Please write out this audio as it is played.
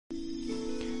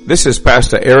This is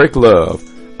Pastor Eric Love.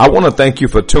 I want to thank you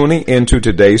for tuning into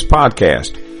today's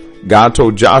podcast. God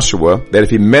told Joshua that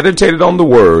if he meditated on the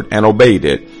word and obeyed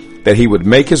it, that he would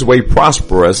make his way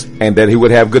prosperous and that he would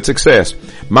have good success.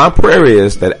 My prayer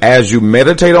is that as you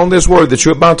meditate on this word that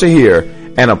you're about to hear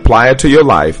and apply it to your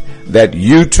life, that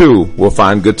you too will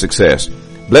find good success.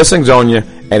 Blessings on you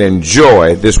and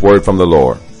enjoy this word from the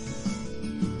Lord.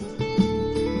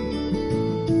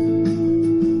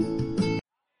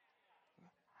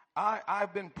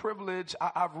 I've been privileged.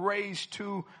 I've raised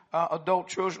two adult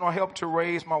children, or helped to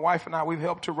raise. My wife and I, we've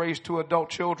helped to raise two adult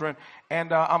children,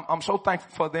 and I'm so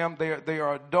thankful for them. They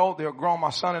are adult. They are grown. My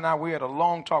son and I, we had a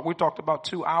long talk. We talked about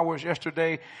 2 hours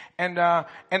yesterday, and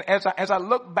as I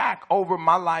look back over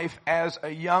my life as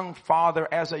a young father,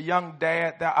 as a young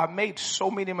dad, that I made so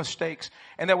many mistakes,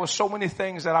 and there were so many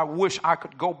things that I wish I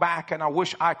could go back and I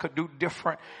wish I could do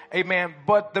different. Amen.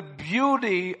 But the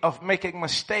beauty of making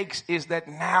mistakes is that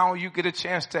now you get a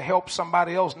chance to help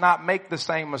somebody else not make the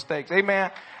same mistakes.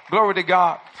 Amen. Glory to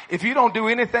God. If you don't do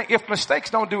anything, if mistakes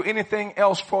don't do anything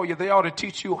else for you, they ought to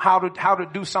teach you how to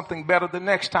do something better the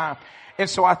next time. And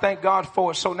so I thank God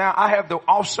for it. So now I have the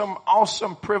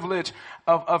awesome privilege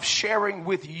of sharing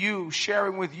with you,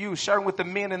 sharing with the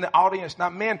men in the audience.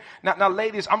 Now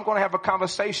ladies, I'm going to have a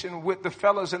conversation with the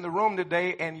fellas in the room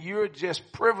today, and you're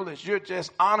just privileged. You're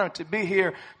just honored to be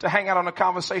here to hang out on the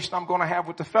conversation I'm going to have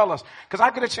with the fellas. Because I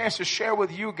get a chance to share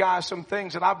with you guys some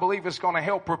things that I believe is going to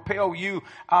help propel you,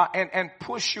 and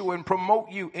push you and promote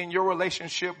you in your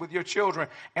relationship with your children.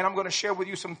 And I'm going to share with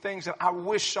you some things that I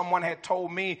wish someone had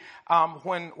told me,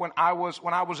 when I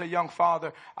was a young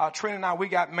father. Trina and I, we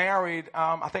got married.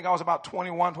 I think I was about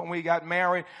 21 when we got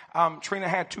married. Trina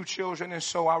had 2 children, and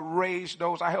so I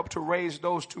helped to raise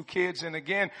those 2 kids. And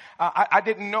again, I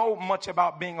didn't know much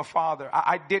about being a father.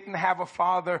 I didn't have a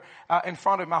father in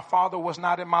front of me. My father was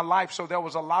not in my life, so there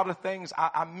was a lot of things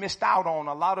I missed out on,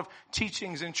 a lot of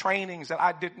teachings and trainings that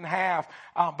I didn't have.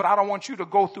 But I don't want you to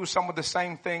go through some of the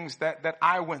same things that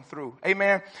I went through.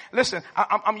 Amen. Listen,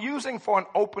 I'm using for an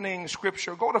opening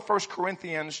scripture. Go to 1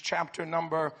 Corinthians chapter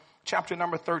number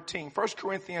 13. 1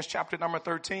 Corinthians chapter number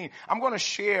 13. I'm going to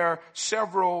share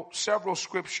several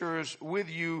scriptures with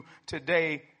you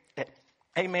today.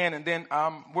 Amen. And then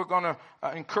we're going to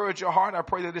encourage your heart. I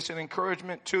pray that it's an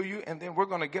encouragement to you. And then we're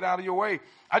going to get out of your way.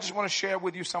 I just want to share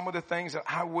with you some of the things that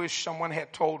I wish someone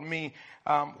had told me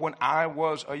when I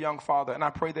was a young father. And I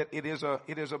pray that it is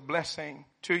a blessing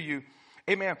to you.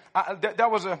 Amen.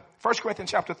 That was 1 Corinthians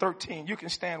chapter 13. You can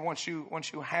stand once you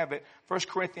have it. 1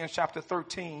 Corinthians chapter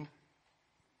 13.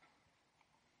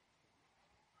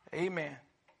 Amen.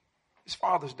 It's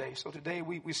Father's Day. So today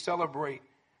we celebrate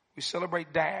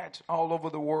dads all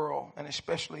over the world, and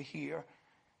especially here.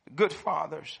 Good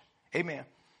fathers. Amen.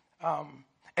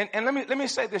 And let me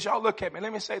say this. Y'all look at me.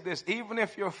 Let me say this. Even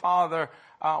if your father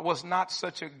was not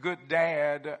such a good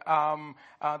dad,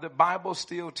 the Bible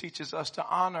still teaches us to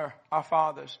honor our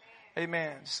fathers.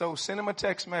 Amen. So send him a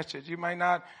text message. You might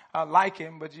not like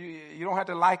him, but you don't have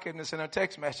to like him to send a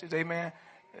text message. Amen.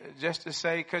 Just to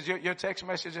say, because your text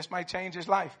message just might change his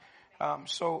life.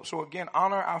 So again,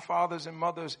 honor our fathers and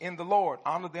mothers in the Lord.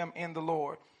 Honor them in the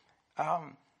Lord.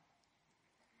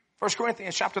 1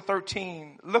 Corinthians chapter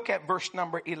 13, look at verse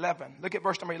number 11. Look at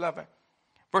verse number 11.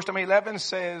 Verse number 11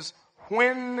 says,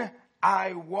 when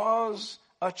I was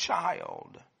a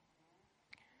child,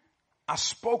 I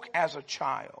spoke as a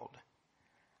child.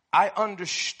 I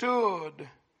understood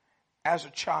as a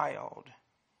child.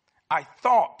 I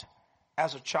thought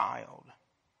as a child.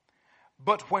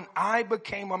 But when I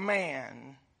became a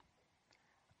man,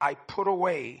 I put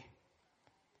away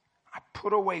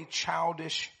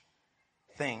childish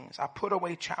things. I put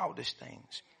away childish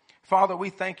things. Father, we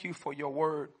thank you for your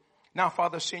word. Now,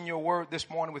 Father, send your word this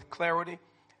morning with clarity,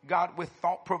 God, with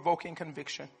thought-provoking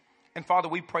conviction. And Father,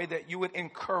 we pray that you would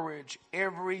encourage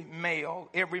every male,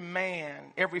 every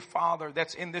man, every father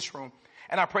that's in this room.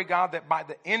 And I pray, God, that by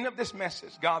the end of this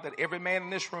message, God, that every man in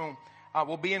this room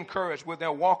will be encouraged, with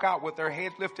their walk out with their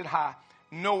heads lifted high,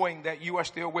 knowing that you are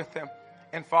still with them.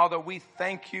 And Father, we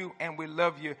thank you and we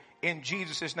love you. In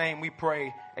Jesus' name we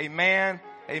pray. Amen,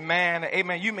 amen,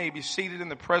 amen. You may be seated in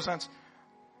the presence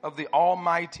of the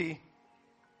Almighty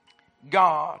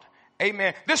God.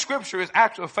 Amen. This scripture is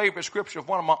actually a favorite scripture of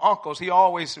one of my uncles. He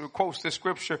always quotes this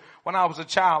scripture. When I was a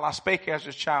child, I spake as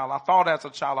a child. I thought as a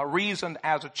child. I reasoned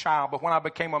as a child. But when I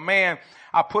became a man,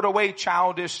 I put away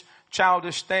childish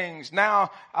things. Now,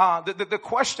 the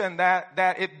question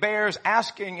that it bears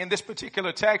asking in this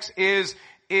particular text is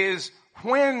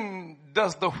when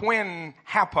does the when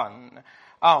happen?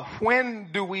 when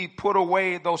do we put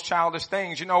away those childish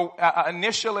things? You know,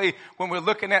 initially when we're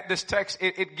looking at this text,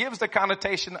 it gives the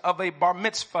connotation of a bar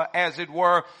mitzvah, as it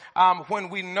were, when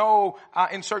we know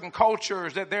in certain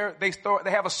cultures that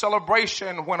they have a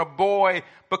celebration when a boy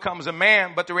becomes a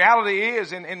man. But the reality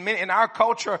is, in our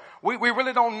culture, we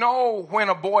really don't know when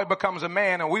a boy becomes a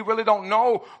man, and we really don't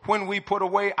know when we put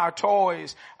away our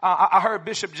toys. I heard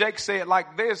Bishop Jake say it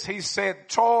like this. He said,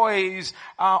 toys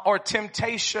are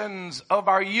temptations of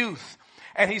our youth.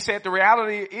 And he said the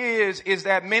reality is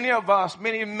that many of us,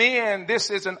 many men, this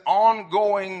is an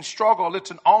ongoing struggle.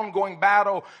 It's an ongoing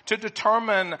battle to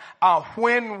determine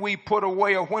when we put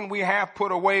away or when we have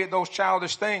put away those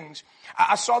childish things.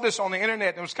 I saw this on the internet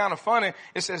and it was kind of funny.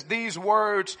 It says these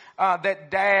words that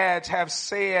dads have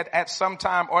said at some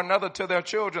time or another to their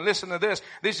children. Listen to this.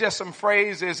 These are just some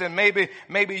phrases, and maybe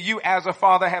you as a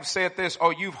father have said this,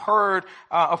 or you've heard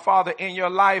a father in your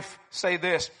life say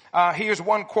this. Here's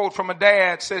one quote from a dad.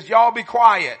 It says, "Y'all be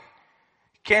quiet.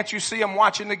 Can't you see I'm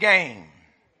watching the game?"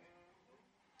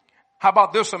 How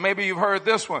about this one? Maybe you've heard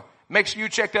this one. "Make sure you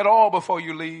check that oil before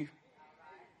you leave."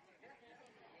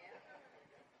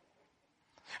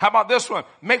 How about this one?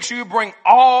 "Make sure you bring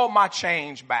all my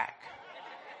change back."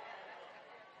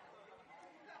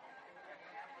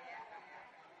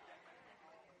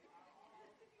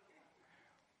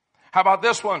 How about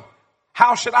this one?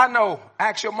 "How should I know?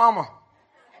 Ask your mama."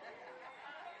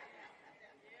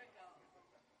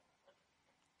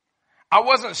 "I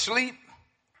wasn't asleep.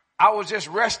 I was just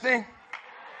resting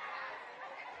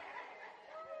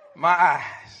my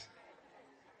eyes."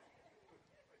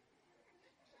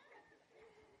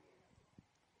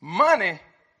 Money?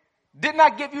 Didn't I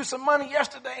give you some money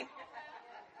yesterday?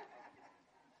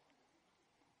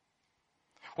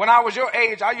 When I was your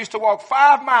age, I used to walk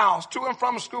 5 miles to and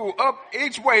from school, up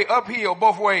each way, uphill,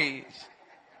 both ways.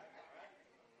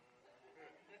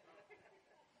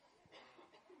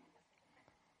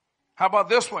 How about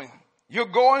this one? "You're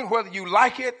going whether you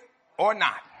like it or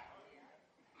not."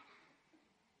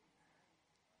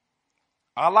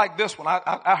 I like this one.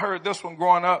 I heard this one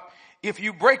growing up. "If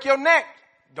you break your neck,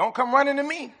 don't come running to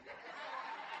me."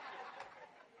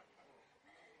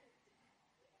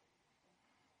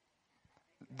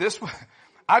 This one,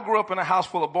 I grew up in a house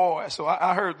full of boys, so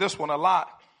I heard this one a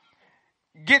lot.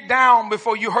 "Get down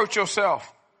before you hurt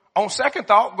yourself. On second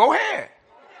thought, go ahead."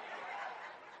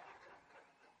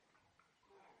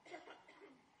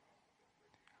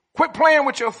 "Quit playing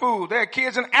with your food. There are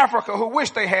kids in Africa who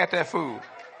wish they had that food."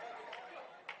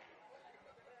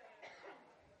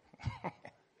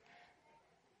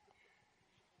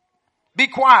 "Be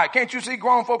quiet. Can't you see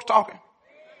grown folks talking?"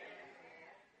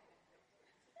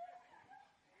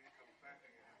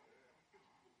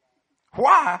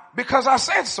 Why? Because I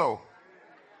said so.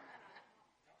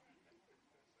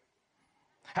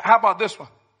 How about this one?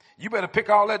 "You better pick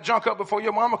all that junk up before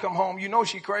your mama come home. You know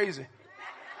she crazy."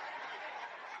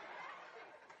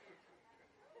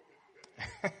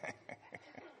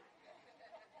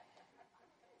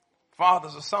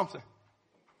 Fathers or something.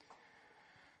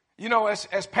 You know,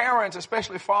 as parents,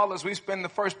 especially fathers, we spend the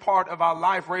first part of our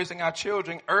life raising our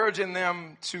children, urging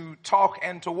them to talk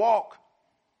and to walk.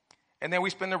 And then we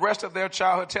spend the rest of their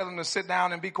childhood telling them to sit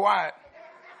down and be quiet.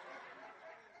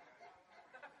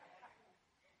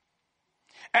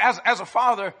 As a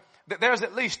father, there's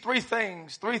at least three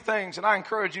things, and I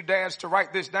encourage you dads to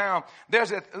write this down.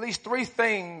 There's at least 3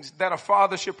 things that a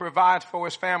father should provide for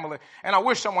his family. And I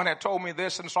wish someone had told me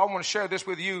this, and so I want to share this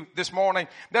with you this morning.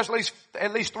 There's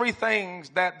at least 3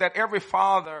 things that every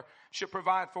father should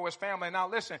provide for his family. Now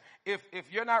listen,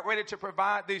 if you're not ready to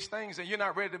provide these things, then you're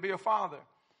not ready to be a father.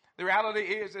 The reality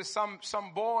is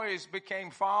some boys became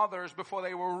fathers before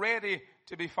they were ready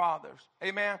to be fathers.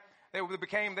 Amen.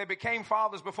 They became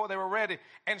fathers before they were ready.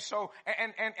 And so,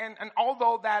 and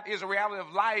although that is a reality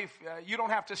of life, you don't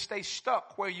have to stay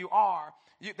stuck where you are.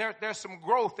 There's some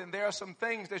growth and there are some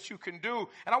things that you can do.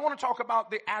 And I want to talk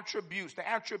about the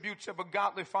attributes of a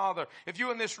godly father. If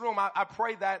you're in this room, I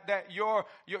pray that your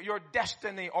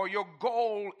destiny or your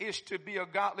goal is to be a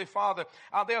godly father.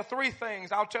 There are 3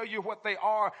 things. I'll tell you what they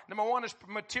are. Number 1 is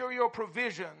material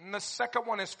provision. And the second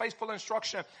one is faithful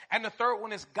instruction. And the third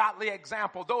one is godly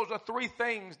example. Those are 3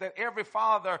 things that every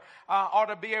father ought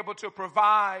to be able to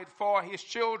provide for his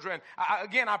children.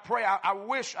 I pray, I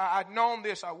wish I'd known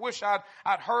this. I wish I'd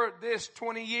heard this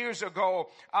 20 years ago.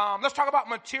 Let's talk about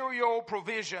material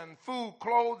provision, food,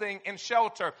 clothing, and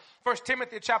shelter. 1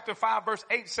 Timothy chapter 5 verse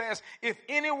 8 says, "If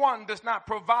anyone does not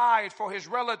provide for his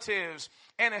relatives,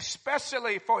 and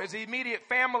especially for his immediate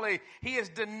family, he is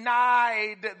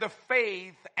denied the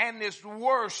faith and is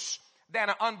worse than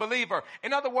an unbeliever.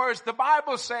 In other words, the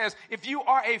Bible says if you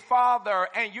are a father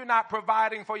and you're not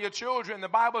providing for your children, the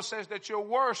Bible says that you're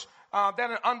worse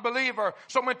than an unbeliever.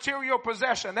 So material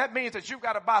possession, that means that you've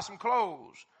got to buy some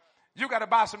clothes. You got to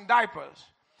buy some diapers.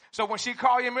 So when she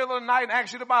call you in the middle of the night and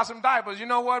asks you to buy some diapers, you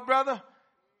know what, brother?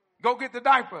 Go get the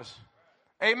diapers.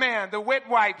 Amen. The wet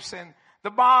wipes and the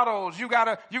bottles. You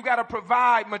gotta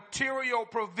provide material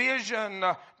provision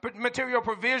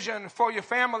for your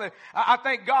family. I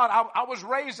thank God. I was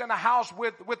raised in a house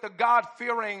with a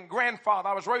God-fearing grandfather.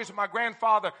 I was raised with my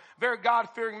grandfather, very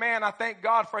God-fearing man. I thank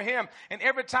God for him. And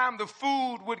every time the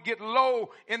food would get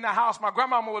low in the house, my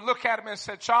grandmama would look at him and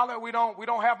say, "Charlie, we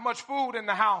don't have much food in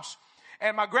the house."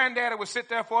 And my granddaddy would sit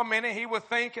there for a minute. He would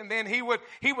think, and then he would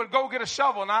go get a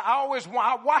shovel. And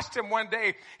I watched him one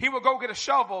day. He would go get a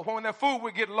shovel when the food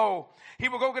would get low. He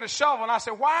would go get a shovel. And I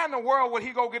said, why in the world would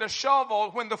he go get a shovel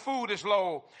when the food is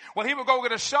low? Well, he would go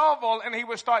get a shovel and he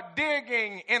would start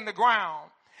digging in the ground.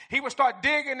 He would start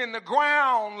digging in the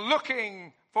ground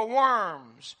looking for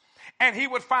worms. And he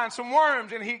would find some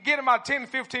worms, and he'd get about 10,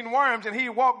 15 worms, and he'd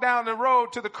walk down the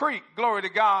road to the creek. Glory to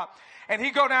God. And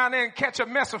he'd go down there and catch a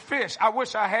mess of fish. I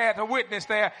wish I had a witness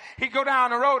there. He'd go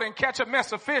down the road and catch a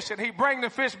mess of fish, and he'd bring the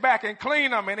fish back and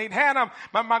clean them, and he'd hand them.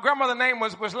 My grandmother's name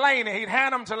was Laney. He'd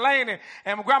hand them to Laney,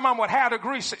 and my grandma would have the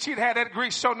grease. She'd had that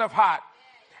grease so enough hot.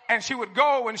 And she would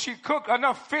go and she'd cook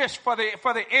enough fish for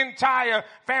the entire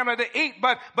family to eat.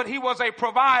 But he was a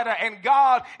provider, and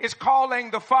God is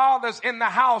calling the fathers in the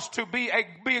house to be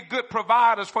good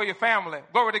providers for your family.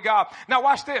 Glory to God. Now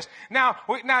watch this. Now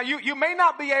you may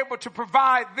not be able to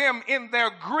provide them in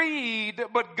their greed,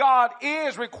 but God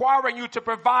is requiring you to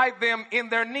provide them in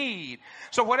their need.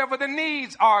 So whatever the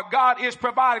needs are, God is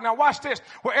providing. Now watch this.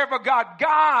 Wherever God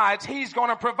guides, he's going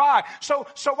to provide. So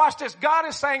watch this. God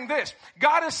is saying this.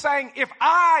 God is saying, if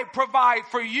I provide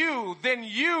for you, then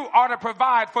you ought to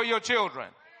provide for your children.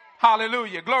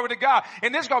 Hallelujah. Glory to God.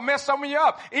 And this is going to mess some of you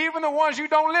up. Even the ones you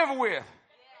don't live with.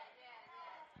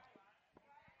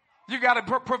 You got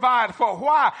to provide for.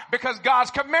 Why? Because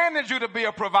God's commanded you to be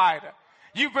a provider.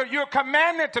 You're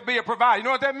commanded to be a provider. You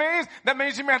know what that means? That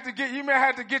means you may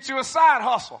have to get you a side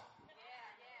hustle.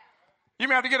 You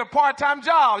may have to get a part-time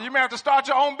job. You may have to start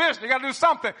your own business. You got to do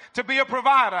something to be a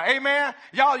provider. Amen.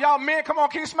 Y'all men, come on,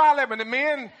 keep smiling at me. The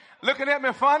men looking at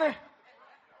me funny.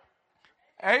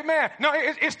 Amen. No,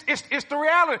 it's the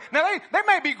reality. Now they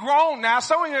may be grown now.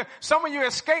 Some of you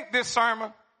escaped this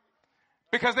sermon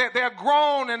because they're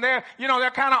grown and they're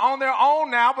kind of on their own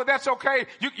now, but that's okay.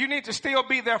 You need to still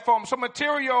be there for them. So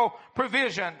material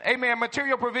provision. Amen.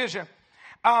 Material provision.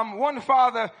 One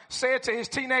father said to his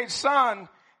teenage son,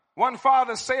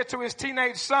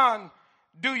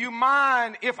 "Do you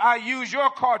mind if I use your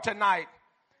car tonight?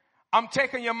 I'm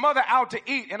taking your mother out to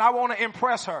eat and I want to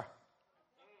impress her."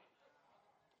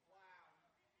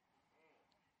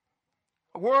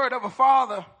 A word of a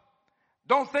father.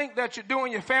 Don't think that you're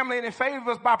doing your family any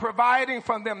favors by providing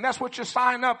for them. That's what you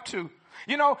sign up to.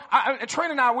 You know,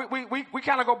 Trina and I, we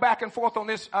kind of go back and forth on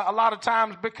this a lot of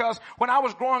times, because when I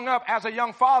was growing up as a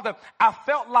young father, I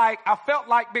felt like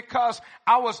because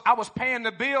I was paying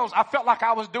the bills, I felt like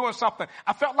I was doing something.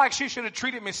 I felt like she should have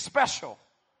treated me special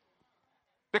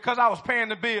because I was paying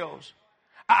the bills.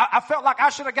 I felt like I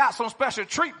should have got some special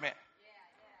treatment.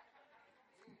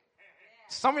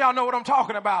 Some of y'all know what I'm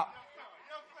talking about.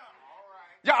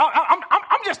 Yeah,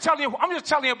 I'm just telling you.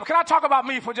 Can I talk about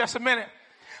me for just a minute?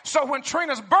 So when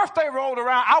Trina's birthday rolled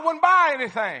around, I wouldn't buy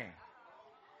anything.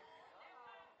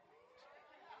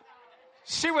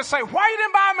 She would say, "Why you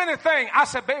didn't buy me anything?" I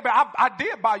said, "Baby, I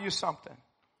did buy you something.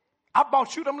 I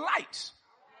bought you them lights."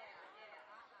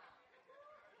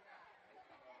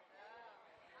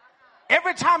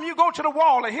 Every time you go to the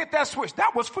wall and hit that switch,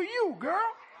 that was for you,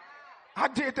 girl. I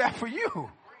did that for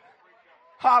you.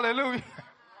 Hallelujah.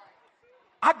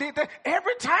 I did that.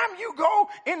 Every time you go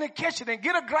in the kitchen and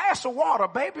get a glass of water,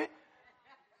 baby,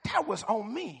 that was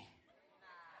on me.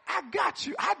 I got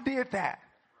you. I did that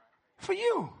for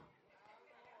you.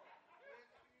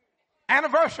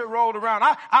 Anniversary rolled around.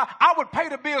 I would pay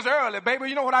the bills early, baby.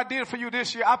 You know what I did for you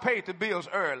this year? I paid the bills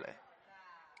early.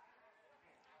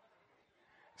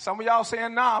 Some of y'all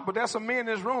saying, "Nah," but there's some men in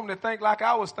this room that think like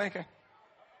I was thinking.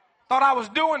 Thought I was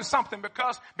doing something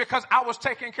because I was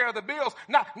taking care of the bills.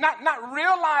 Not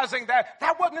realizing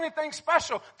that wasn't anything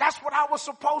special. That's what I was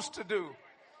supposed to do.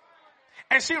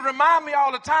 And she remind me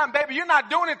all the time, "Baby, you're not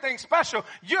doing anything special.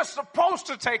 You're supposed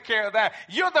to take care of that.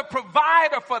 You're the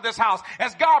provider for this house.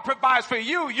 As God provides for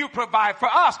you, you provide for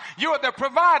us. You're the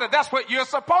provider. That's what you're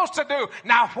supposed to do.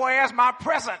 Now, where's my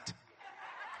present?"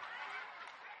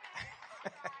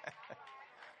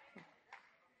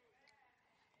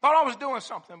 Thought I was doing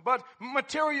something, but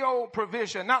material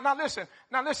provision. Now listen,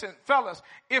 fellas,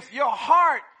 if your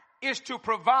heart is to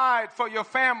provide for your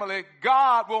family,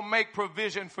 God will make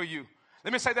provision for you.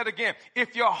 Let me say that again.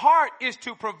 If your heart is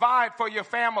to provide for your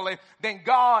family, then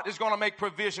God is going to make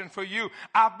provision for you.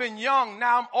 I've been young,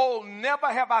 now I'm old. Never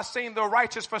have I seen the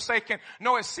righteous forsaken,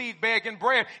 nor his seed begging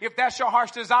bread. If that's your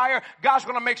heart's desire, God's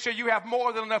going to make sure you have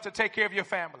more than enough to take care of your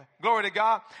family. Glory to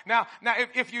God. Now,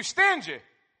 if you stingy,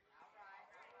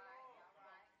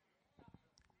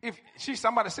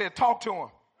 somebody said, talk to him.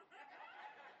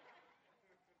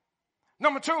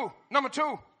 Number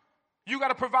two, you got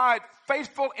to provide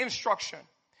faithful instruction,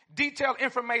 detailed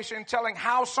information telling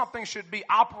how something should be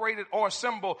operated or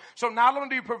assembled. So not only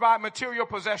do you provide material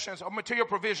possessions or material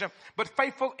provision, but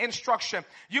faithful instruction.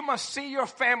 You must see your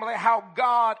family how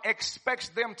God expects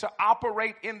them to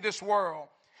operate in this world.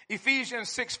 Ephesians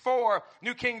 6:4,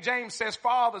 New King James says,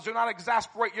 fathers, do not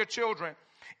exasperate your children.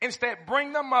 Instead,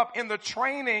 bring them up in the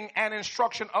training and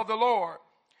instruction of the Lord.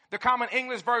 The Common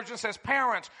English Version says,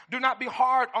 parents, do not be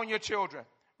hard on your children.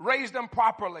 Raise them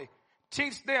properly.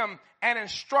 Teach them and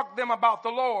instruct them about the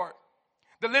Lord.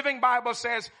 The Living Bible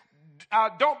says,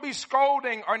 don't be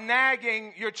scolding or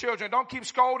nagging your children. Don't keep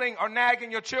scolding or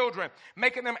nagging your children,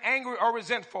 making them angry or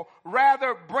resentful.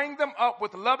 Rather, bring them up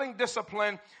with loving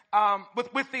discipline,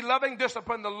 with the loving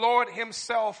discipline the Lord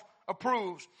himself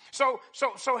approves. So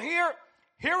here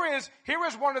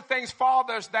is one of the things,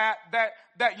 fathers, that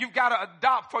you've got to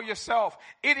adopt for yourself.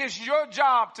 It is your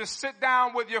job to sit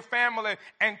down with your family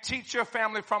and teach your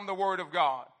family from the Word of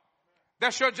God.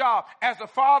 That's your job. As a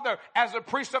father, as a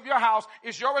priest of your house,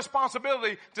 it's your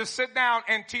responsibility to sit down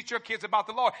and teach your kids about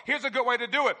the Lord. Here's a good way to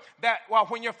do it.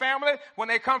 When your family, when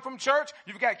they come from church,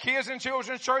 you've got kids in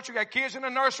children's church, you've got kids in the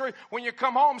nursery. When you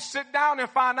come home, sit down and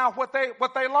find out what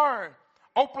they learn.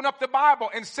 Open up the Bible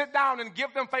and sit down and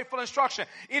give them faithful instruction.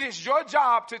 It is your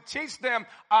job to teach them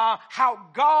how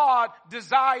God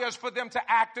desires for them to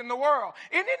act in the world.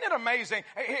 Isn't it amazing?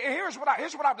 Here's what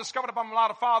I've discovered about a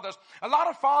lot of fathers. A lot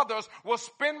of fathers will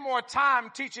spend more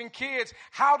time teaching kids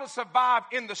how to survive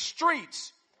in the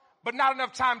streets, but not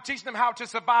enough time teaching them how to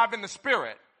survive in the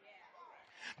spirit.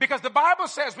 Because the Bible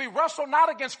says we wrestle not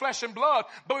against flesh and blood,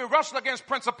 but we wrestle against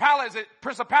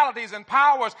principalities and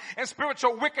powers and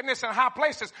spiritual wickedness in high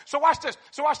places. So watch this.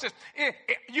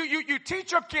 You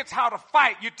teach your kids how to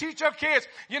fight. You teach your kids,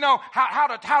 how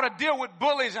to deal with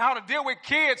bullies and how to deal with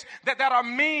kids that are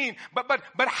mean.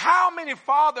 But how many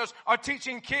fathers are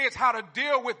teaching kids how to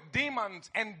deal with demons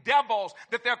and devils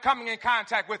that they're coming in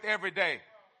contact with every day?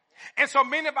 And so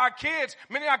many of our kids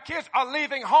are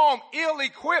leaving home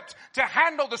ill-equipped to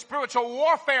handle the spiritual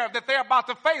warfare that they're about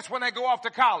to face when they go off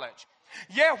to college.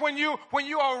 Yeah, when you're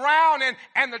around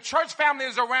and the church family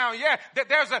is around, yeah, that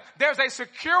there's a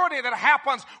security that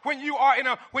happens when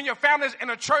your family's in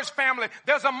a church family.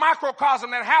 There's a microcosm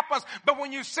that happens, but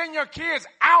when you send your kids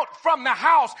out from the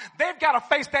house, they've got to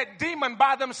face that demon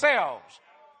by themselves.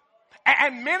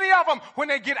 And many of them, when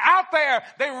they get out there,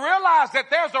 they realize that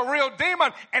there's a real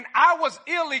demon, and I was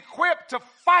ill-equipped to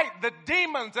fight the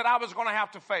demons that I was going to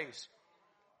have to face.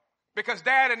 Because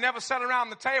Dad had never sat around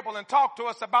the table and talked to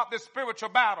us about this spiritual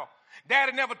battle. Dad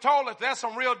had never told us there's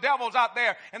some real devils out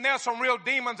there and there's some real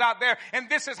demons out there, and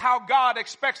this is how God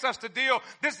expects us to deal.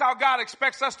 This is how God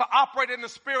expects us to operate in the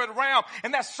spirit realm.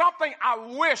 And that's something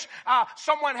I wish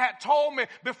someone had told me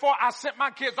before I sent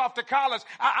my kids off to college.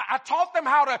 I taught them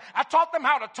how to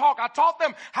talk. I taught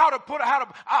them how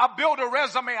to build a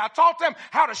resume. I taught them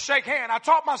how to shake hands. I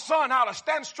taught my son how to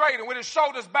stand straight and with his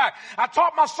shoulders back. I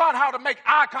taught my son how to make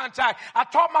eye contact. I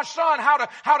taught my son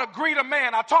how to greet a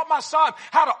man. I taught my son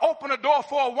how to open a door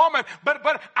for a woman,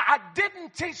 but I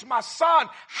didn't teach my son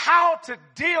how to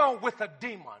deal with a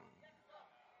demon.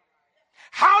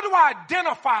 How do I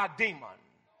identify a demon?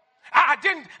 I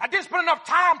didn't spend enough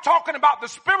time talking about the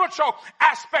spiritual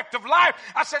aspect of life.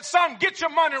 I said, son, get your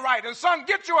money right, and son,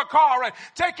 get you a car and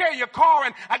take care of your car.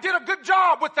 And I did a good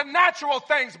job with the natural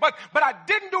things, but I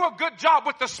didn't do a good job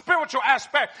with the spiritual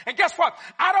aspect. And guess what?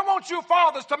 I don't want you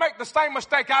fathers to make the same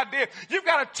mistake I did. You've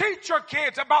got to teach your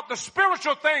kids about the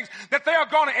spiritual things that they are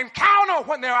going to encounter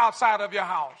when they're outside of your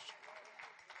house.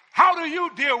 How do you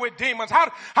deal with demons?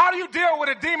 How do you deal with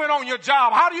a demon on your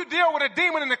job? How do you deal with a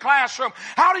demon in the classroom?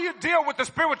 How do you deal with the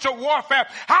spiritual warfare?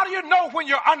 How do you know when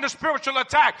you're under spiritual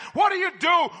attack? What do you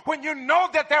do when you know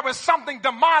that there is something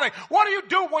demonic? What do you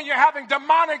do when you're having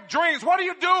demonic dreams? What do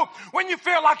you do when you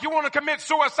feel like you want to commit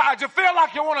suicide? You feel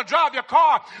like you want to drive your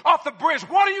car off the bridge?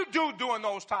 What do you do during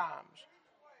those times?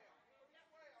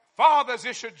 Fathers,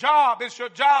 it's your job,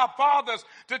 fathers,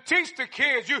 to teach the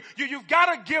kids. You've got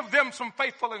to give them some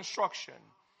faithful instruction.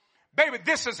 Baby,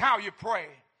 this is how you pray.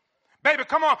 Baby,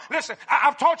 come on. Listen,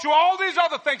 I've taught you all these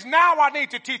other things. Now I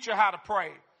need to teach you how to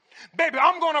pray. Baby,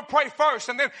 I'm going to pray first,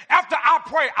 and then after I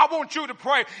pray, I want you to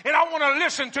pray, and I want to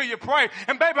listen to you pray.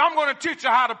 And baby, I'm going to teach you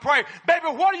how to pray. Baby,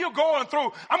 what are you going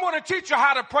through? I'm going to teach you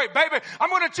how to pray. Baby, I'm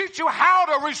going to teach you how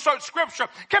to research Scripture.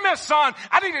 Come here, son.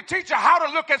 I need to teach you how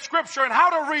to look at Scripture and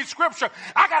how to read Scripture.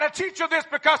 I got to teach you this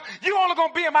because you're only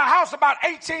going to be in my house about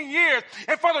 18 years,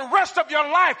 and for the rest of your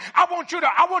life, I want you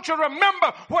to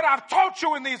remember what I've taught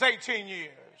you in these 18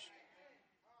 years.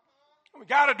 We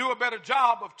got to do a better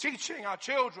job of teaching our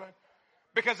children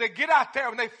because they get out there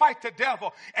and they fight the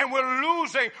devil, and we're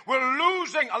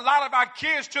losing a lot of our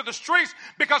kids to the streets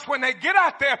because when they get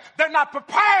out there, they're not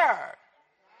prepared.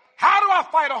 How do I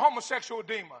fight a homosexual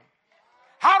demon?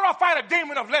 How do I fight a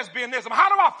demon of lesbianism? How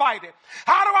do I fight it?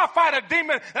 How do I fight a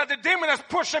demon, the demon that's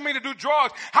pushing me to do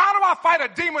drugs? How do I fight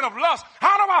a demon of lust?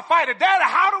 How do I fight it? Daddy,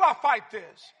 how do I fight this?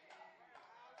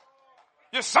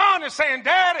 Your son is saying,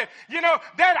 Daddy,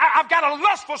 Dad, I've got a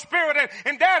lustful spirit,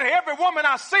 and Daddy, every woman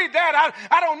I see, Dad,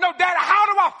 I don't know, Daddy, how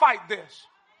do I fight this?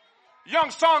 Young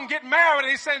son get married,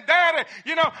 and he says, Daddy,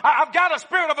 I've got a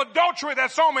spirit of adultery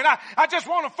that's on me, and I just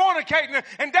want to fornicate,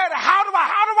 and Daddy, how do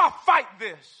I fight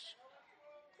this?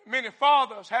 Many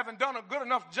fathers haven't done a good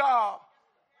enough job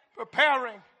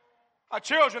preparing our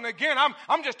children. Again,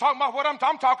 I'm just talking about what I'm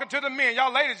talking to the men.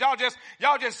 Y'all ladies,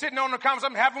 y'all just sitting on the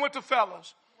conversation I'm having with the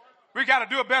fellas. We got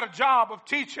to do a better job of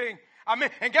teaching.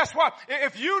 And guess what?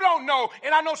 If you don't know,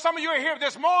 and I know some of you are here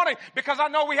this morning because I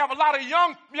know we have a lot of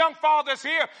young fathers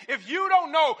here. If you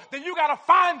don't know, then you got to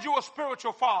find you a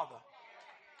spiritual father.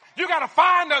 You got to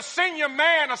find a senior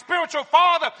man, a spiritual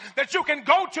father that you can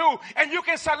go to and you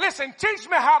can say, listen, teach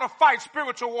me how to fight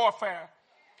spiritual warfare.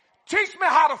 Teach me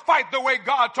how to fight the way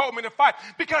God told me to fight.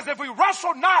 Because if we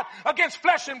wrestle not against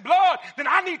flesh and blood, then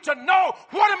I need to know,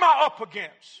 what am I up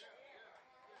against?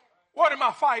 What am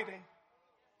I fighting?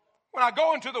 When I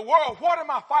go into the world, what am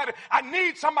I fighting? I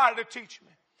need somebody to teach me.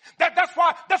 That's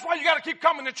why you got to keep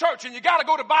coming to church, and you got to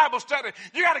go to Bible study.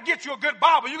 You got to get you a good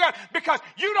Bible. Because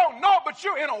you don't know, but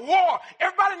you're in a war.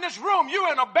 Everybody in this room,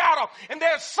 you're in a battle, and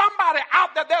there's somebody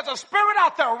out there. There's a spirit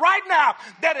out there right now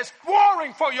that is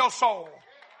warring for your soul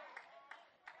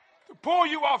to pull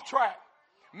you off track.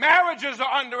 Marriages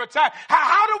are under attack.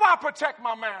 How do I protect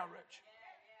my marriage?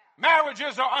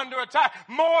 Marriages are under attack.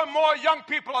 More and more young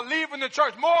people are leaving the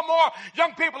church. More and more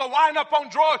young people are winding up on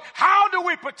drugs. How do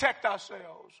we protect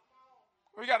ourselves?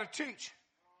 We got to teach.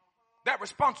 That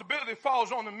responsibility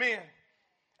falls on the men.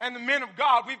 And the men of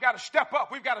God, we've got to step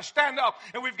up. We've got to stand up.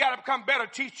 And we've got to become better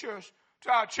teachers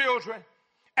to our children.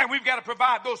 And we've got to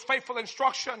provide those faithful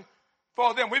instruction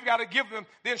for them. We've got to give them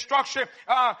the instruction.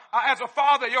 As a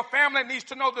father, your family needs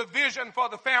to know the vision for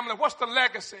the family. What's the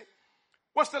legacy?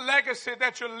 What's the legacy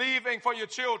that you're leaving for your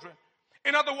children?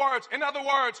 In other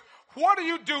words, what do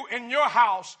you do in your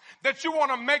house that you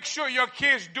want to make sure your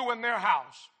kids do in their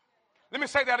house? Let me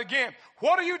say that again.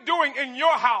 What are you doing in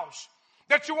your house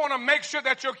that you want to make sure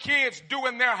that your kids do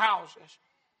in their houses?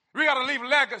 We got to leave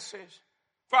legacies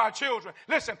for our children.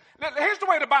 Listen, here's the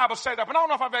way the Bible set it up. And I don't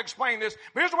know if I've explained this,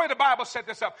 but here's the way the Bible set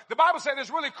this up. The Bible said it's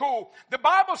really cool. The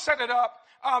Bible set it up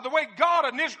the way God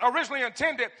originally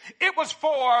intended. It was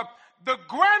for the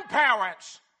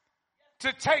grandparents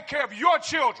to take care of your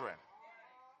children.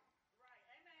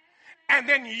 And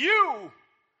then you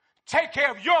take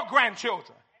care of your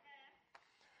grandchildren.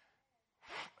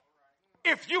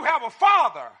 If you have a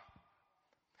father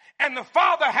and the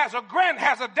father has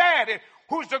a daddy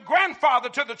who's the grandfather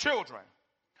to the children,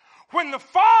 when the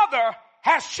father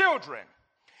has children,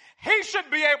 he should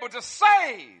be able to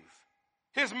save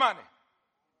his money.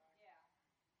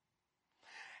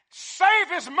 Save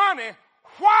his money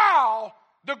while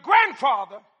the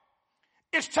grandfather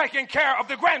is taking care of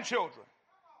the grandchildren.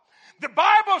 The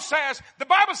Bible says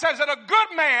that a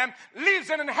good man leaves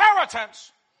an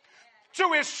inheritance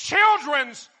to his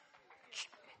children's,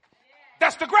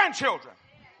 that's the grandchildren.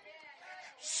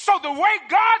 So the way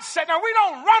God said, now we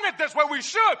don't run it this way, we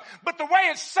should, but the way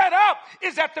it's set up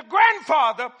is that the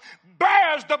grandfather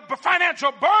bears the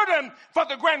financial burden for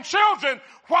the grandchildren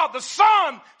while the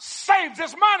son saves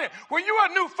his money. When you're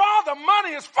a new father,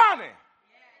 money is funny.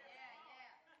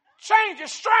 Change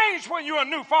is strange when you're a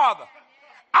new father.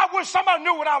 I wish somebody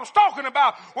knew what I was talking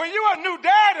about. When you're a new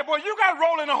daddy, boy, you got to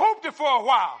roll in a hoopty for a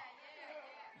while.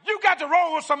 You got to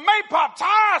roll with some Maypop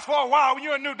tires for a while when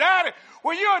you're a new daddy.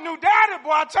 When you're a new daddy,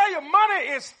 boy, I tell you, money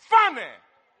is funny.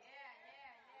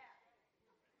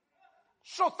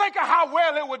 So think of how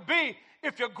well it would be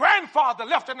if your grandfather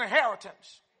left an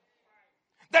inheritance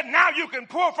That now you can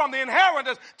pull from the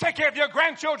inheritance, take care of your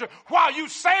grandchildren while you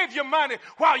save your money,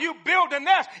 while you build a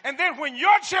nest. And then when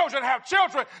your children have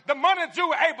children, the money that you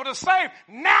were able to save,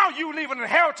 now you leave an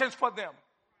inheritance for them.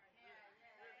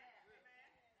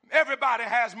 Everybody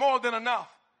has more than enough.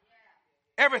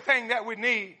 Everything that we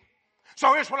need.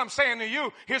 So here's what I'm saying to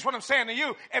you. Here's what I'm saying to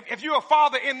you. If you're a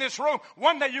father in this room,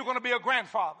 one day you're going to be a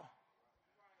grandfather.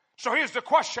 So here's the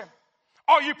question.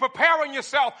 Are you preparing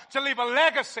yourself to leave a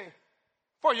legacy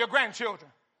for your grandchildren?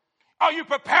 Are you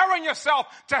preparing yourself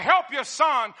to help your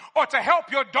son or to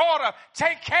help your daughter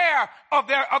take care of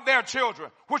their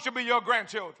children, which will be your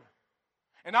grandchildren?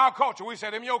 In our culture, we say,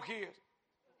 them your kids.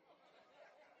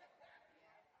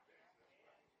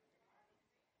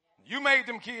 You made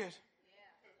them kids.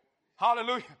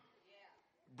 Hallelujah.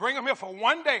 Bring them here for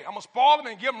one day. I'm going to spoil them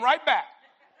and give them right back.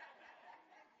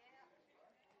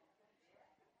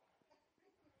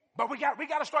 But we got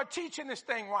to start teaching this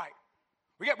thing right.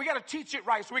 We got to teach it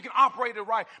right so we can operate it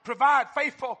right. Provide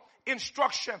faithful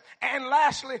instruction. And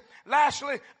lastly,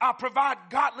 provide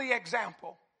godly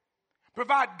example.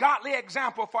 Provide godly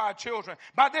example for our children.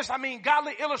 By this I mean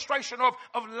godly illustration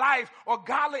of life or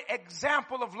godly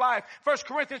example of life. 1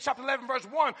 Corinthians chapter 11 verse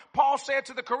 1, Paul said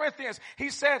to the Corinthians, he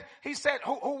said,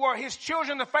 who were his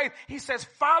children of faith, he says,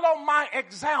 follow my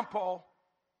example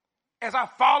as I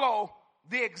follow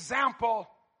the example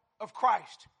of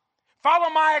Christ. Follow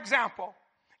my example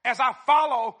as I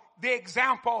follow the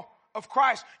example of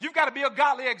Christ. You've got to be a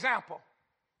godly example.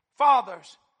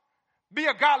 Fathers, be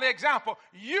a godly example.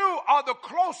 You are the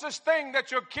closest thing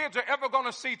that your kids are ever going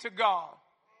to see to God.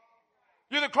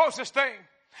 You're the closest thing.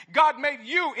 God made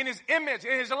you in his image,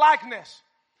 in his likeness.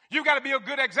 You've got to be a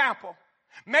good example.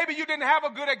 Maybe you didn't have a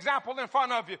good example in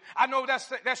front of you. I know that's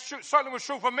true, certainly was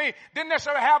true for me. Didn't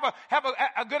necessarily have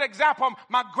a good example.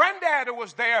 My granddad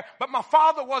was there, but my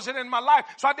father wasn't in my life.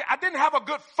 So I didn't have a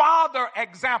good father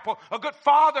example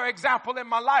in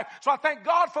my life. So I thank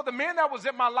God for the men that was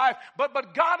in my life.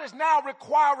 But God is now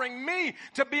requiring me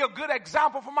to be a good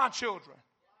example for my children.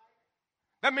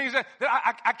 That means that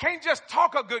I can't just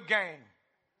talk a good game.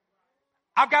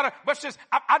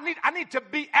 I need to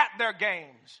be at their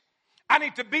games. I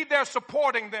need to be there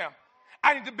supporting them.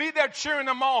 I need to be there cheering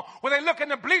them on. When they look in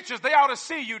the bleachers, they ought to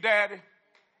see you, Daddy.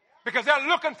 Because they're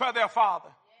looking for their father.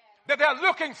 That they're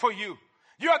looking for you.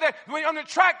 You are there. When you're on the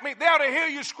track meet, they ought to hear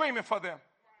you screaming for them.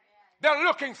 They're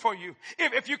looking for you.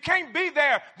 If you can't be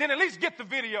there, then at least get the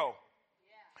video.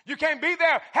 You can't be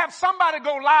there. Have somebody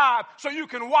go live so you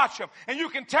can watch them. And you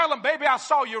can tell them, baby, I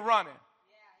saw you running.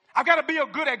 I've got to be a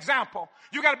good example.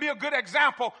 You got to be a good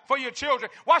example for your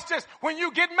children. Watch this. When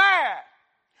you get mad,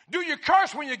 do you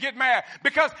curse when you get mad?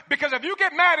 Because if you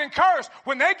get mad and curse,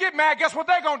 when they get mad, guess what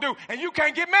they're going to do? And you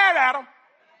can't get mad at them.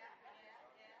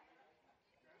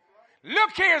 Little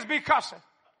kids be cussing.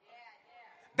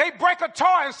 They break a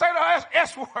toy and say the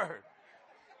S word.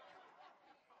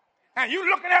 And you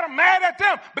looking at them mad at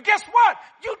them. But guess what?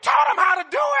 You taught them how to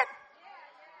do it.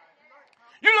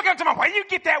 You look at them, where you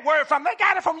get that word from? They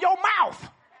got it from your mouth.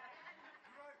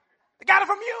 They got it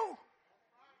from you.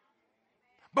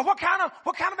 But what kind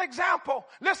of example?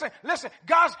 Listen,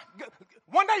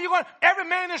 one day every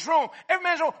man in this room,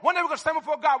 one day we're going to stand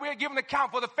before God. We're going to give an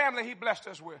account for the family he blessed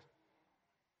us with.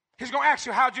 He's going to ask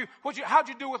you, how'd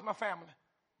you do with my family?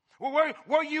 Well,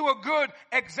 were you a good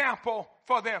example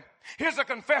for them? Here's a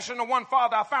confession of one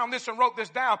father. I found this and wrote this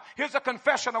down. Here's a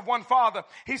confession of one father.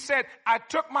 He said, I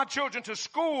took my children to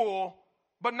school,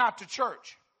 but not to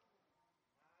church.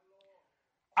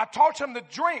 I taught them to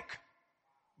drink,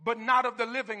 but not of the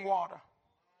living water.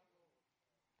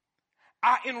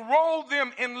 I enrolled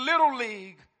them in Little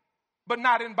League, but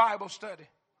not in Bible study.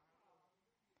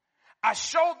 I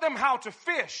showed them how to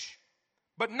fish,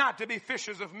 but not to be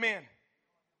fishers of men.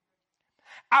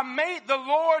 I made the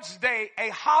Lord's Day a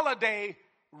holiday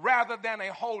rather than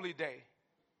a holy day.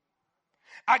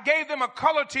 I gave them a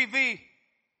color TV,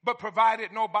 but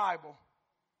provided no Bible.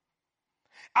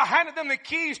 I handed them the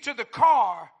keys to the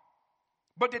car,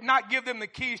 but did not give them the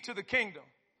keys to the kingdom.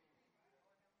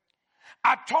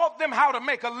 I taught them how to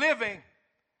make a living,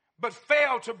 but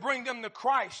failed to bring them to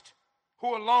Christ,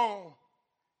 who alone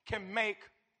can make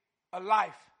a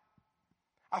life.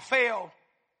 I failed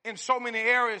in so many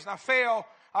areas, and I failed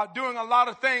doing a lot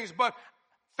of things. But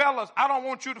fellas, I don't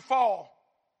want you to fall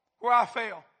where I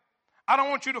fell. I don't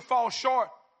want you to fall short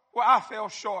where I fell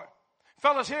short.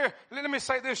 Fellas, here, let me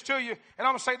say this to you, and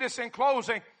I'm going to say this in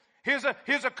closing. Here's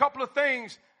a couple of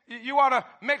things you ought to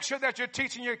make sure that you're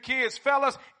teaching your kids.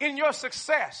 Fellas, in your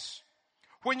success,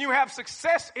 when you have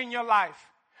success in your life,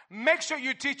 make sure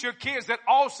you teach your kids that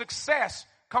all success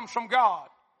comes from God.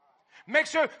 Make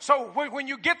sure, so when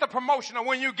you get the promotion or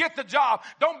when you get the job,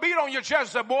 don't beat on your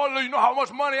chest and say, boy, you know how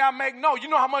much money I make. No, you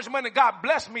know how much money God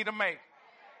blessed me to make.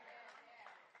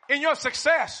 In your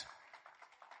success,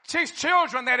 teach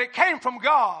children that it came from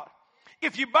God.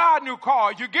 If you buy a new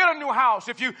car, you get a new house,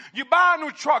 if you buy a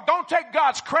new truck, don't take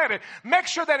God's credit. Make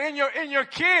sure that in your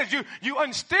kids, you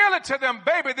instill it to them,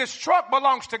 baby, this truck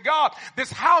belongs to God.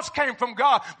 This house came from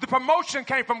God. The promotion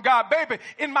came from God. Baby,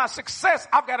 in my success,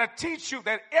 I've got to teach you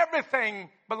that everything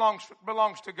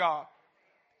belongs to God.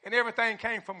 And everything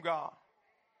came from God.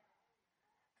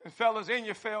 And fellas, in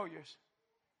your failures,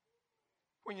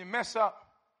 when you mess up,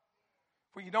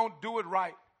 when you don't do it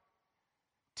right,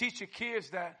 teach your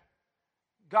kids that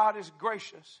God is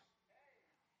gracious,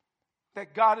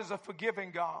 that God is a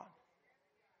forgiving God,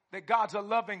 that God's a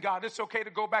loving God. It's okay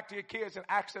to go back to your kids and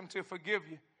ask them to forgive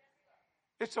you.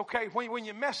 It's okay. When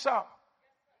you mess up,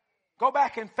 go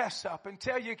back and fess up and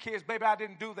tell your kids, baby, I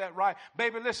didn't do that right.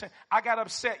 Baby, listen, I got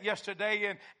upset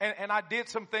yesterday and I did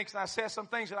some things and I said some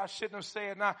things that I shouldn't have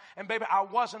said. And baby, I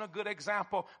wasn't a good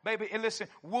example. Baby, and listen,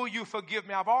 will you forgive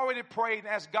me? I've already prayed and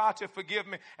asked God to forgive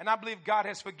me, and I believe God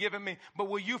has forgiven me. But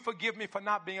will you forgive me for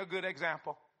not being a good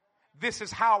example? This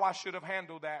is how I should have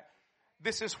handled that.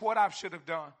 This is what I should have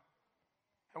done.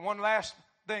 And one last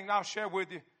thing I'll share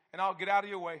with you, and I'll get out of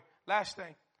your way. Last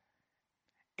thing.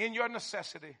 In your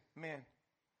necessity, men,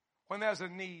 when there's a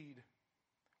need,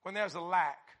 when there's a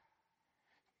lack,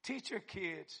 teach your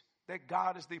kids that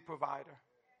God is the provider.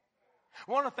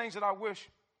 One of the things that I wish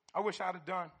I'd have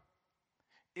done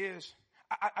is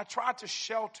I tried to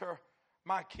shelter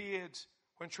my kids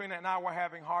when Trina and I were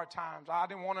having hard times. I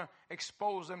didn't want to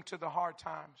expose them to the hard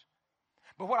times.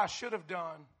 But what I should have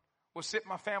done was sit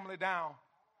my family down,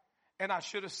 and I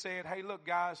should have said, hey, look,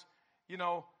 guys, you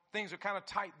know, things are kind of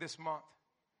tight this month.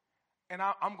 And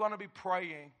I'm going to be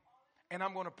praying, and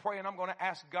I'm going to pray, and I'm going to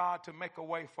ask God to make a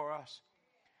way for us.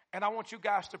 And I want you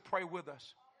guys to pray with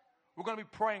us. We're going to be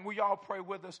praying. Will y'all pray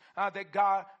with us that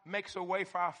God makes a way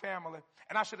for our family?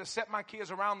 And I should have set my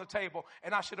kids around the table,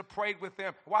 and I should have prayed with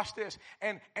them. Watch this.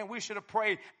 And we should have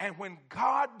prayed. And when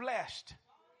God blessed,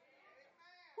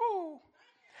 woo,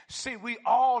 see, we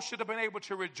all should have been able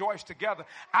to rejoice together.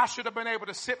 I should have been able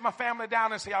to sit my family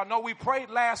down and say, I know we prayed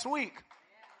last week.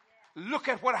 Look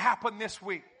at what happened this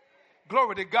week.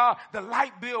 Glory to God. The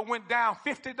light bill went down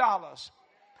 $50.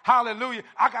 Hallelujah.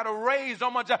 I got a raise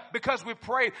on my job because we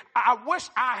prayed. I wish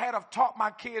I had have taught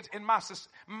my kids in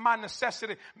my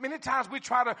necessity. Many times we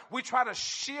try to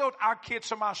shield our kids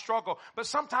from our struggle. But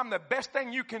sometimes the best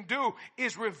thing you can do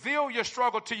is reveal your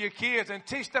struggle to your kids and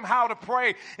teach them how to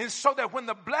pray. And so that when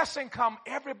the blessing comes,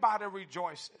 everybody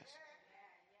rejoices.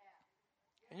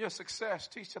 In your success,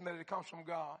 teach them that it comes from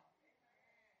God.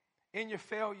 In your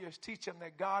failures, teach them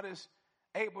that God is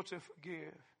able to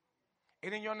forgive.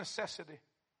 And in your necessity,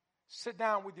 sit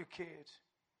down with your kids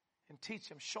and teach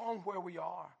them. Show them where we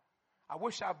are. I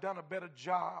wish I've done a better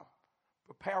job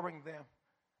preparing them.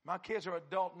 My kids are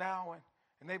adult now,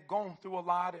 and they've gone through a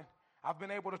lot, and I've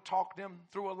been able to talk them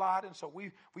through a lot. And so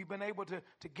we've been able to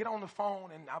get on the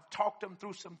phone, and I've talked them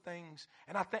through some things.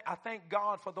 And I thank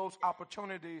God for those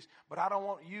opportunities. But I don't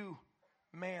want you,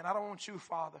 man, I don't want you,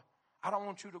 Father. I don't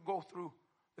want you to go through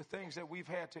the things that we've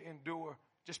had to endure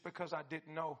just because I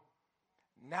didn't know.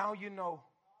 Now you know.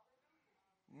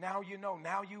 Now you know.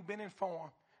 Now you've been informed.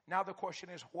 Now the question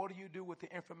is, what do you do with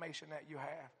the information that you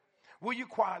have? Will you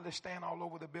quietly stand all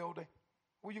over the building?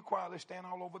 Will you quietly stand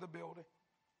all over the building?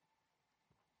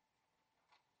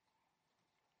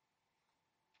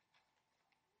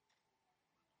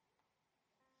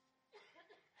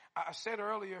 I said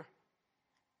earlier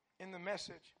in the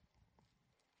message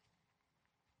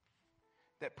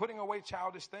that putting away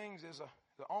childish things is an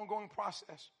ongoing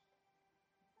process.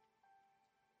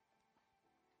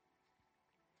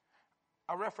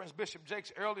 I referenced Bishop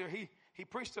Jakes earlier. He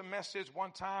preached a message one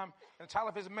time, and the title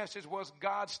of his message was,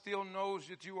 God Still Knows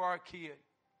That You Are a Kid.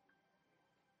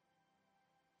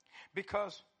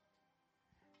 Because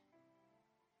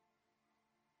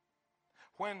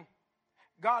when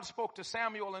God spoke to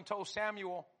Samuel and told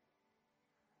Samuel,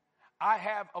 I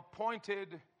have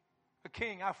appointed a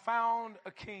king. I found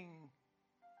a king.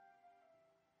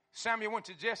 Samuel went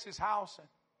to Jesse's house, and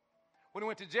when he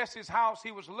went to Jesse's house,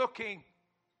 he was looking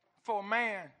for a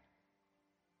man.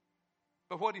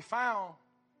 But what he found,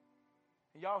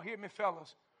 and y'all hear me,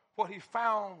 fellas, what he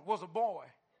found was a boy.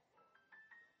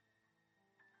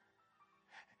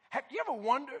 Have you ever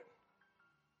wondered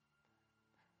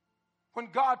when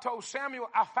God told Samuel,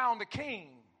 I found a king?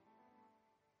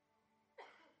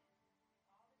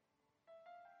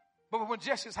 But when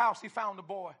Jesse's house, he found a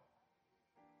boy.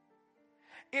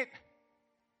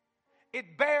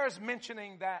 it bears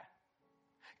mentioning that.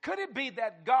 Could it be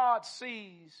that God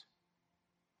sees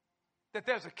that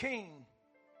there's a king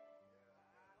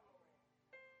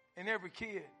in every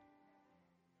kid?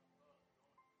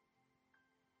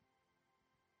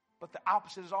 But the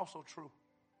opposite is also true.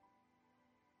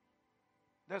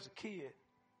 There's a kid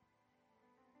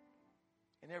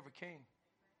in every king.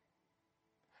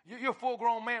 You're a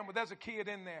full-grown man, but there's a kid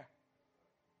in there.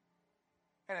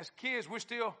 And as kids, we're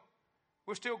still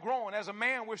growing. As a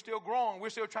man, we're still growing. We're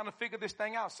still trying to figure this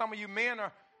thing out. Some of you men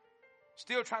are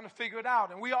still trying to figure it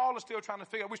out. And we all are still trying to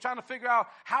figure it out. We're trying to figure out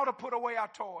how to put away our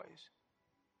toys.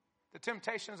 The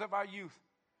temptations of our youth.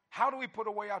 How do we put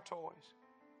away our toys?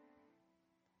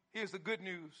 Here's the good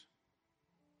news.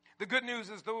 The good news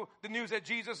is the news that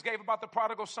Jesus gave about the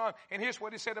prodigal son. And here's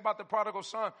what he said about the prodigal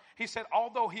son. He said,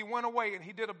 although he went away and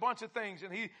he did a bunch of things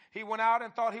and he went out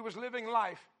and thought he was living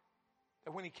life,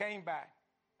 that when he came back,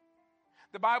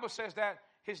 the Bible says that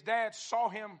his dad saw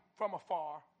him from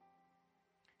afar.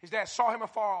 His dad saw him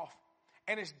afar off.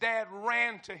 And his dad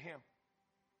ran to him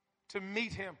to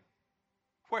meet him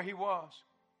where he was.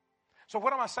 So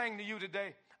what am I saying to you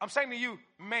today? I'm saying to you,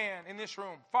 man in this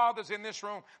room, fathers in this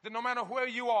room, that no matter where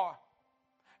you are,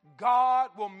 God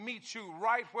will meet you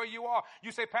right where you are.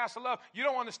 You say, Pastor Love, you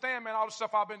don't understand, man, all the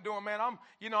stuff I've been doing, man. I'm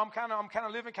kind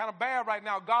of living kind of bad right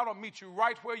now. God will meet you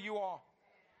right where you are.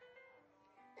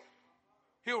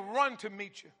 He'll run to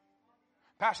meet you.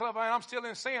 Pastor Love, man, I'm still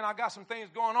in sin. I got some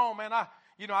things going on, man. I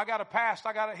got a past.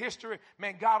 I got a history.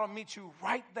 Man, God will meet you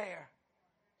right there.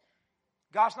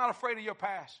 God's not afraid of your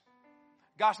past.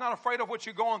 God's not afraid of what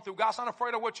you're going through. God's not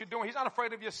afraid of what you're doing. He's not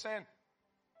afraid of your sin.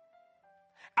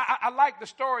 I like the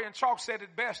story, and Chalk said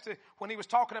it best when he was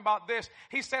talking about this.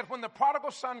 He said when the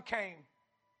prodigal son came,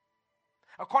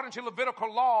 according to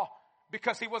Levitical law,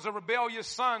 because he was a rebellious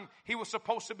son, he was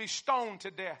supposed to be stoned to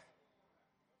death.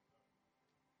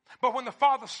 But when the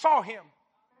father saw him,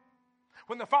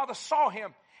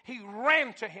 he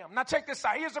ran to him. Now check this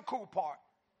out. Here's the cool part.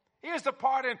 Here's the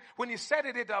part, and when he said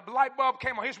it, the light bulb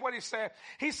came on. Here's what he said.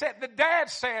 He said, the dad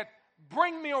said,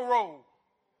 bring me a robe.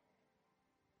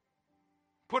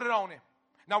 Put it on him.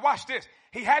 Now watch this.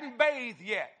 He hadn't bathed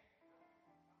yet.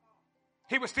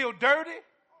 He was still dirty.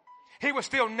 He was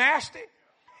still nasty.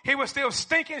 He was still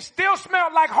stinking. Still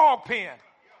smelled like hog pen.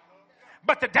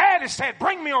 But the daddy said,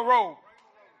 bring me a robe.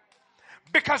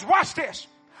 Because watch this.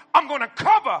 I'm going to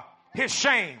cover his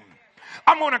shame.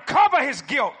 I'm going to cover his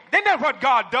guilt. Isn't that what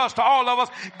God does to all of us?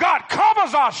 God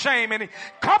covers our shame and he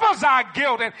covers our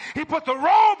guilt. And he put the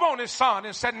robe on his son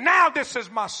and said, now this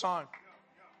is my son.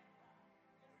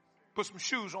 Put some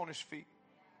shoes on his feet.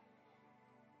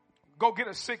 Go get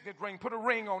a signet ring. Put a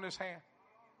ring on his hand.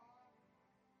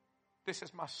 This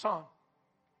is my son.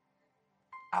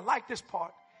 I like this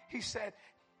part. He said,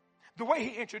 the way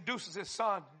he introduces his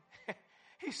son,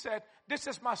 he said, this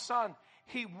is my son.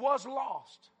 He was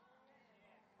lost.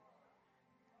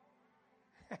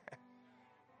 But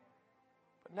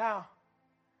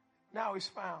now he's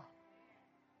found.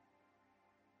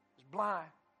 He's blind.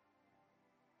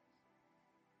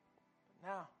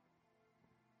 But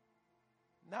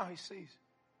now he sees.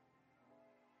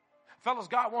 Fellas,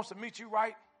 God wants to meet you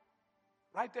right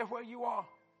there where you are.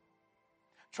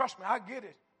 Trust me, I get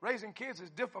it. Raising kids is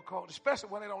difficult, especially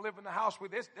when they don't live in the house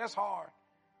with you. That's hard.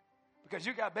 Because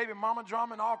you got baby mama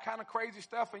drama and all kind of crazy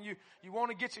stuff, and you want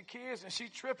to get your kids, and she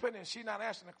tripping, and she not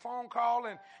answering the phone call,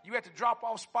 and you at the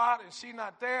drop-off spot, and she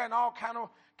not there, and all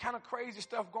kind of crazy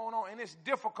stuff going on, and it's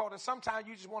difficult, and sometimes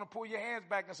you just want to pull your hands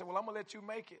back and say, well, I'm going to let you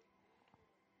make it.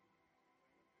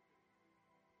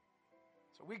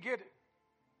 So we get it.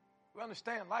 We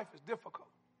understand life is difficult.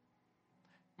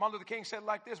 Martin Luther King said it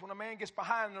like this: when a man gets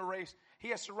behind in a race, he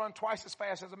has to run twice as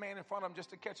fast as a man in front of him just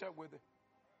to catch up with it.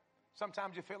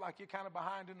 Sometimes you feel like you're kind of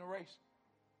behind in the race.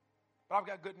 But I've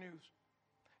got good news.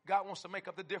 God wants to make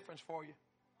up the difference for you.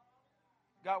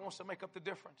 God wants to make up the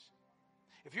difference.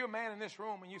 If you're a man in this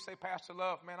room and you say, Pastor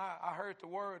Love, man, I heard the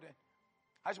word, and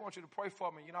I just want you to pray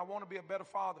for me. I want to be a better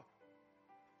father.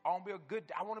 I want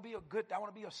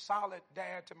to be a solid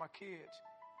dad to my kids.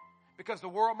 Because the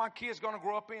world my kids are going to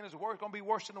grow up in is going to be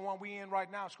worse than the one we're in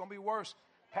right now. It's going to be worse.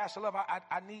 Pastor Love,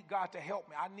 I need God to help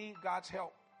me. I need God's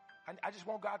help. I just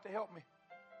want God to help me.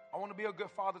 I want to be a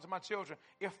good father to my children.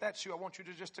 If that's you, I want you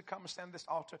to come and stand at this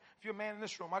altar. If you're a man in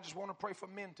this room, I just want to pray for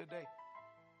men today.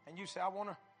 And you say, I want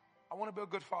to be a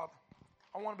good father.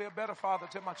 I want to be a better father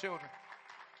to my children.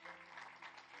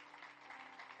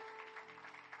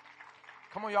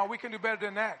 Come on, y'all. We can do better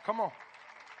than that. Come on.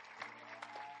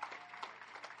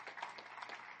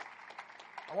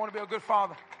 I want to be a good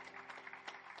father.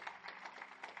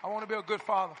 I want to be a good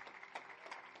father.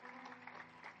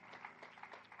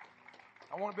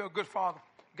 I want to be a good father.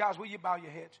 Guys, will you bow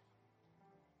your heads?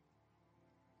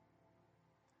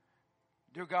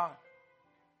 Dear God,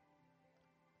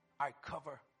 I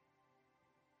cover.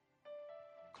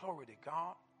 Glory to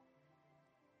God.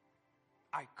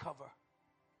 I cover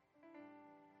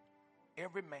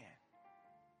every man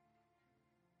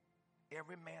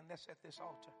that's at this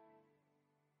altar.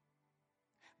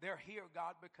 They're here,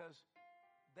 God, because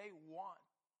they want